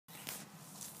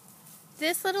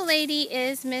This little lady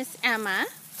is Miss Emma,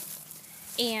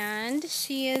 and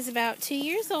she is about 2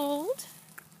 years old,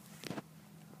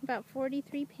 about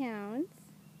 43 pounds.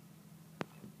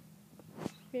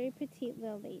 Very petite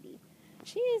little lady.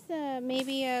 She is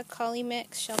maybe a collie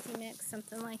mix, Sheltie mix,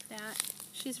 something like that.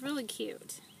 She's really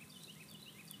cute.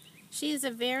 She is a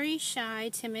very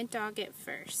shy, timid dog at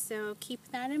first, so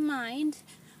keep that in mind.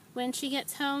 When she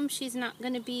gets home, she's not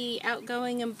going to be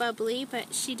outgoing and bubbly,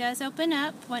 but she does open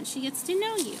up once she gets to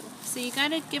know you. So you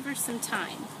got to give her some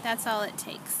time. That's all it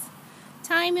takes.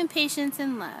 Time and patience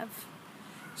and love.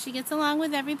 She gets along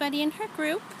with everybody in her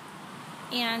group,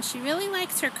 and she really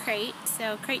likes her crate,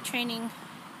 so crate training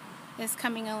is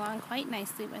coming along quite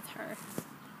nicely with her.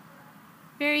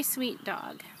 Very sweet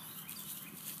dog.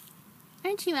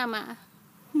 Aren't you, Emma?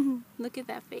 Look at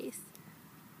that face.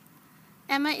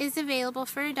 Emma is available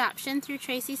for adoption through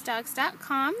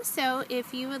tracysdogs.com, so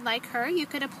if you would like her, you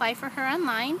could apply for her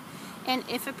online, and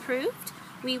if approved,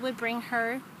 we would bring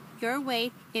her your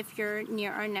way if you're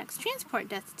near our next transport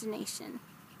destination.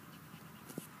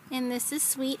 And this is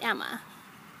sweet Emma.